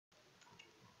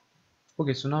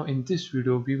Okay, so now in this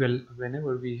video we will,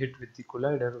 whenever we hit with the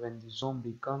collider, when the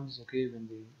zombie comes, okay, when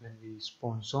we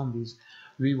spawn zombies,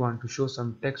 we want to show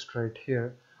some text right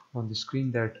here on the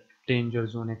screen that danger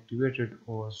zone activated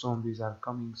or zombies are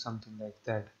coming, something like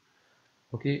that.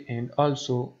 Okay, and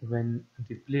also when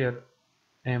the player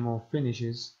ammo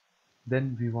finishes,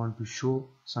 then we want to show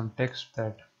some text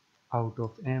that out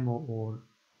of ammo or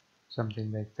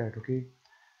something like that. Okay,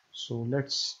 so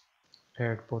let's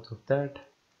add both of that.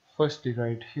 Firstly,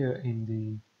 right here in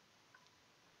the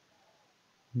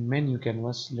menu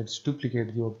canvas, let's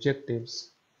duplicate the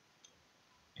objectives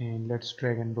and let's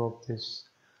drag and drop this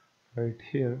right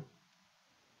here,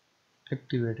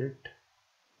 activate it,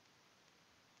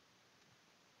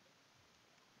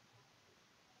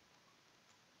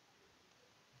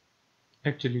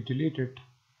 actually delete it,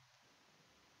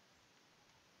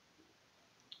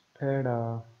 add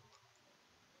a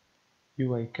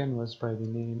UI canvas by the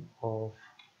name of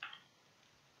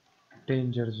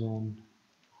danger zone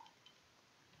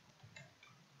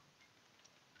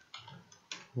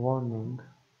warning.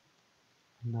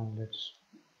 Now let's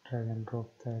drag and drop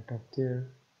that up there,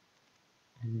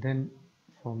 and then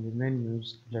from the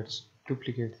menus let's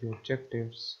duplicate the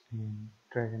objectives and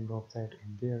drag and drop that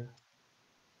in there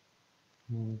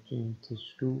and change this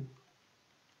to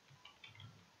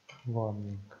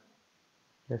warning.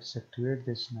 Let's activate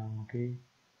this now. Okay,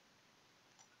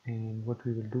 and what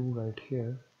we will do right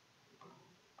here,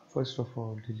 first of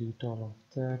all delete all of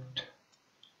that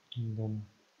and then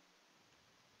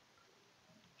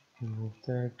remove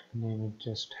that, name it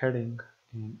just heading,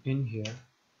 and in here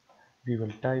we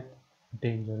will type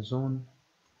danger zone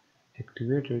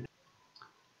activated.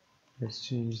 Let's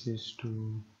change this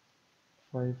to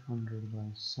 500 by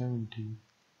 70,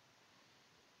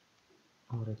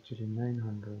 or actually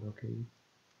 900. Okay,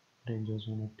 danger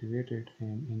zone activated,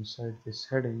 and inside this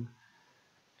heading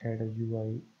add a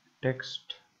UI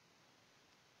text,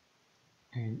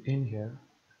 and in here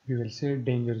we will say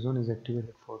danger zone is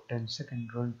activated for 10 seconds,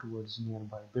 run towards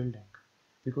nearby building,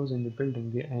 because in the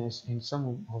building, as in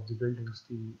some of the buildings,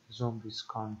 the zombies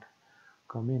can't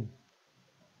come in.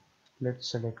 Let's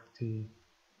select the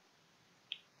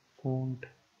font,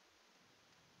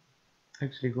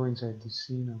 actually go inside the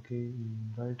scene. Okay,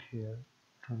 and right here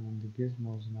turn on the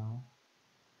gizmos now,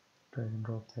 drag and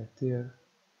drop that there,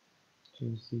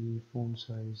 change the font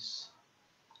size.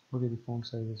 Okay, the font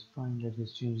size is fine. Let's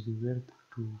just change the width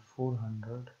to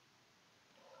 400,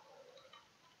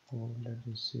 or let's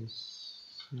just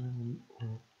say 7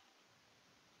 or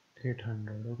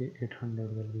 800. Okay,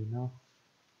 800 will be enough.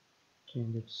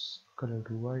 Change its color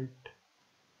to white,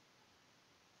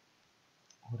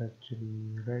 or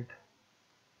actually red.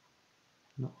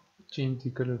 No, change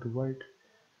the color to white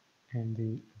and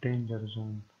the danger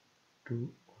zone to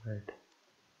red.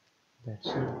 That's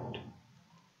it.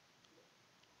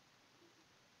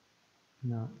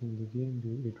 Now in the game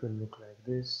view it will look like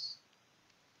this.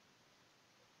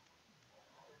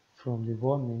 From the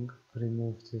warning,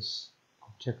 remove this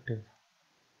objective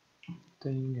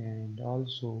thing, and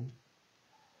also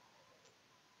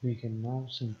we can now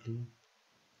simply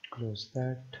close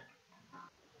that.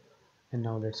 And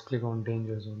now let's click on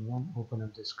danger zone 1, open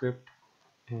up the script,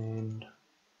 and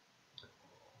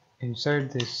inside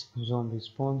this zombie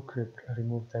spawn script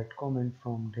remove that comment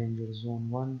from danger zone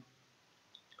 1.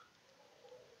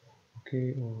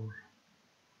 Okay, or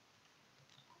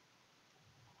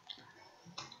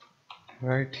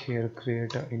right here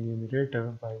create an enumerator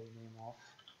by the name of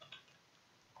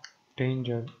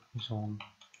danger zone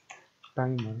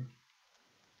timer.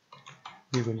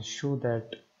 We will show that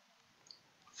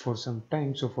for some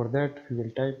time, so for that we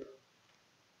will type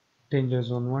danger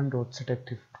zone 1 dot set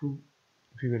active true.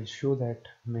 We will show that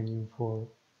menu for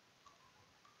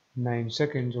 9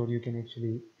 seconds, or you can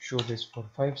actually show this for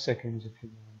 5 seconds if you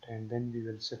want, and then we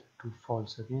will set it to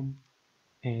false again.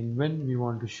 And when we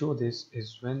want to show this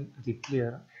is when the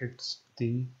player hits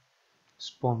the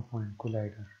spawn point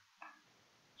collider,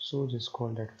 so just call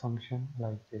that function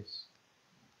like this.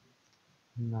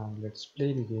 Now let's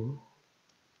play the game.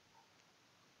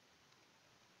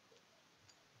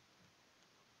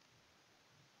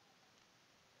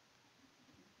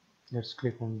 Let's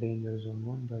click on danger zone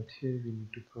 1. Right here we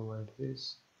need to provide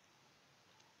this.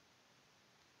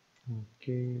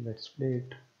 Okay, let's play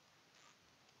it.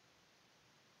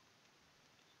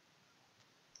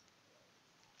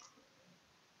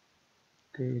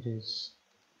 Okay, it is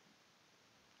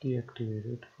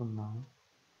deactivated for now.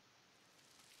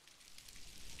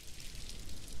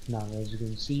 Now as you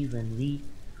can see, when we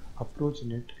approach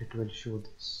it, it will show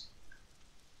this.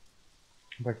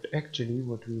 But actually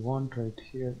what we want right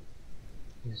here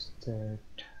is that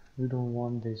we don't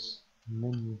want this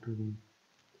menu to be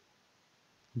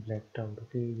blacked out.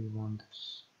 Okay, we want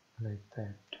this like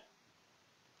that,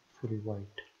 fully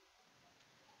white.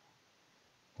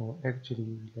 Or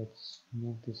actually, let's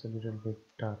make this a little bit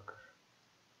darker.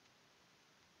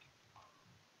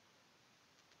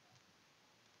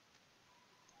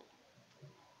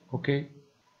 Okay,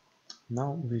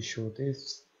 now we show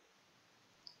this,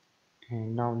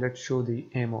 and now let's show the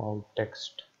ammo out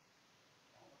text.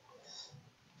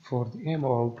 For the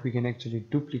ammo out, we can actually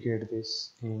duplicate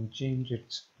this and change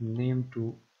its name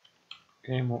to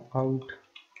ammo out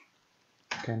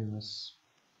canvas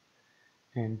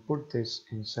and put this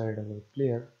inside our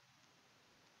player.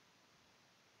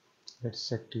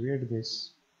 Let's activate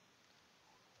this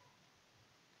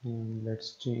and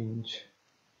let's change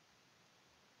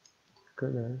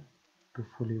color to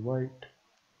fully white,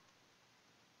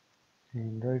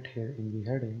 and right here in the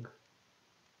heading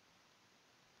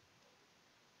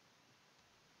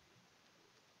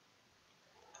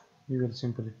we will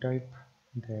simply type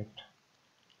that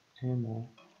ammo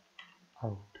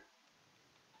out.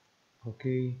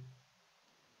 Okay,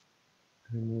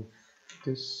 remove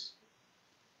this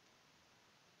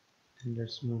and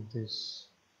let's move this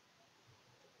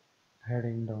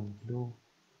heading down below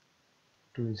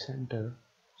to the center.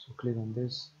 So click on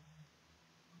this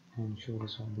and show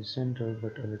this on the center,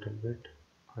 but a little bit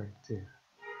right there.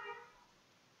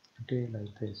 Okay,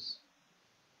 like this.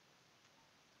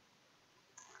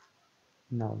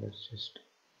 Now let's just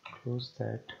close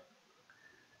that.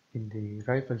 In the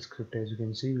rifle script, as you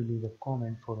can see, we leave a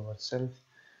comment for ourselves.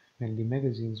 When the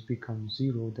magazines become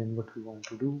 0, then what we want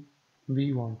to do,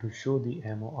 we want to show the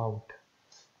ammo out.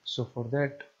 So for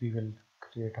that we will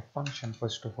create a function,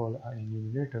 first of all an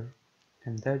enumerator,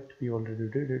 and that we already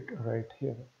did it right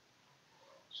here.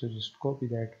 So just copy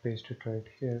that, paste it right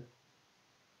here,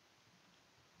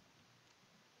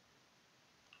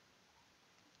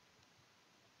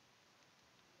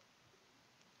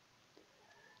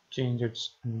 change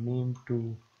its name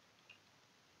to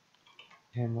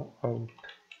ammo out,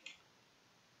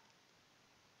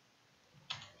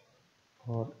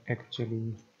 or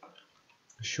actually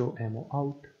show ammo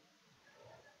out.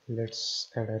 Let's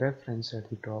add a reference at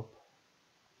the top.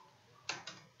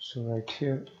 So right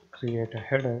here create a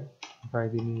header by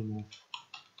the name of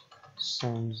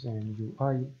sounds and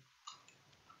UI.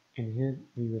 In here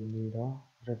we will need a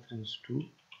reference to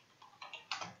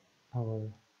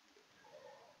our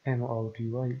ammo out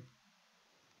UI,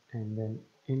 and then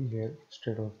in here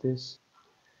instead of this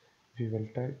we will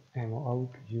type ammo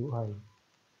out UI,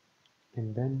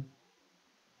 and then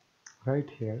right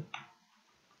here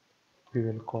we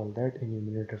will call that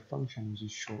enumerator function which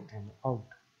is show ammo out.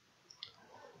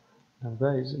 Now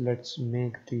guys, let's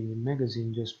make the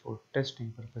magazine just for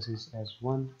testing purposes as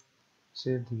one.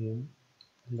 Save the game.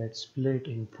 Let's play it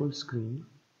in full screen.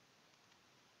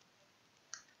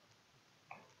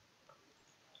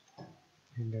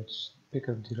 And let's pick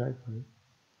up the rifle.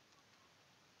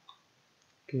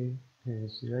 Okay,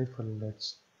 here's the rifle.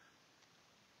 Let's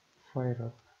fire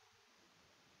up.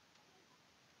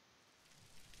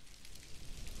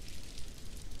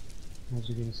 As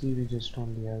you can see, we just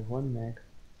only have one mag.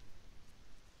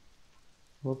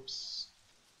 Whoops,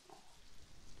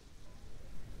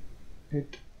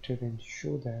 it didn't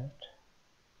show that.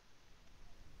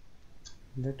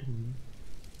 Let me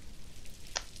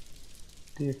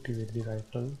deactivate the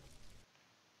rifle.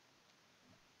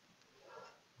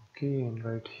 Okay, and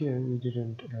right here we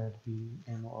didn't add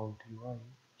the ammo out UI,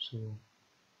 so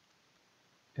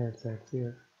add that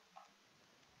there.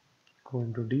 Go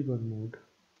into debug mode.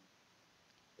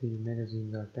 The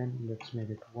magazines are 10, let's make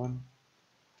it 1.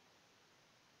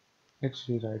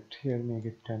 Actually right here make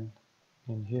it 10,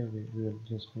 and here we will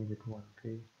just make it 1.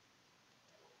 Okay,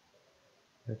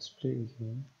 let's play the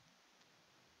game.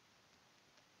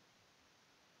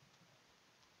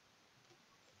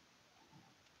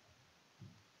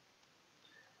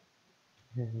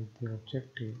 Here is the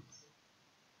objective.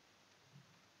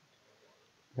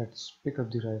 Let's pick up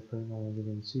the rifle. Now as you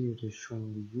can see it is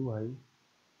showing the UI.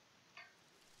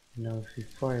 Now if we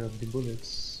fire up the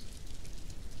bullets,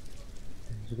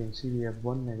 as you can see we have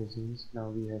 1 magazines, now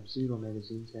we have 0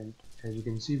 magazines, and as you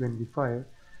can see when we fire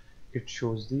it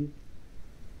shows the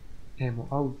ammo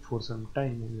out for some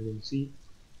time, and you can see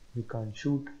we can't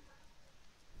shoot.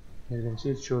 As you can see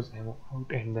it shows ammo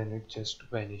out and then it just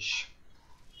vanish.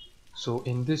 So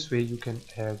in this way you can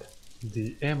add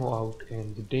the ammo out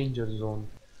and the danger zone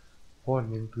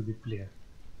warning to the player.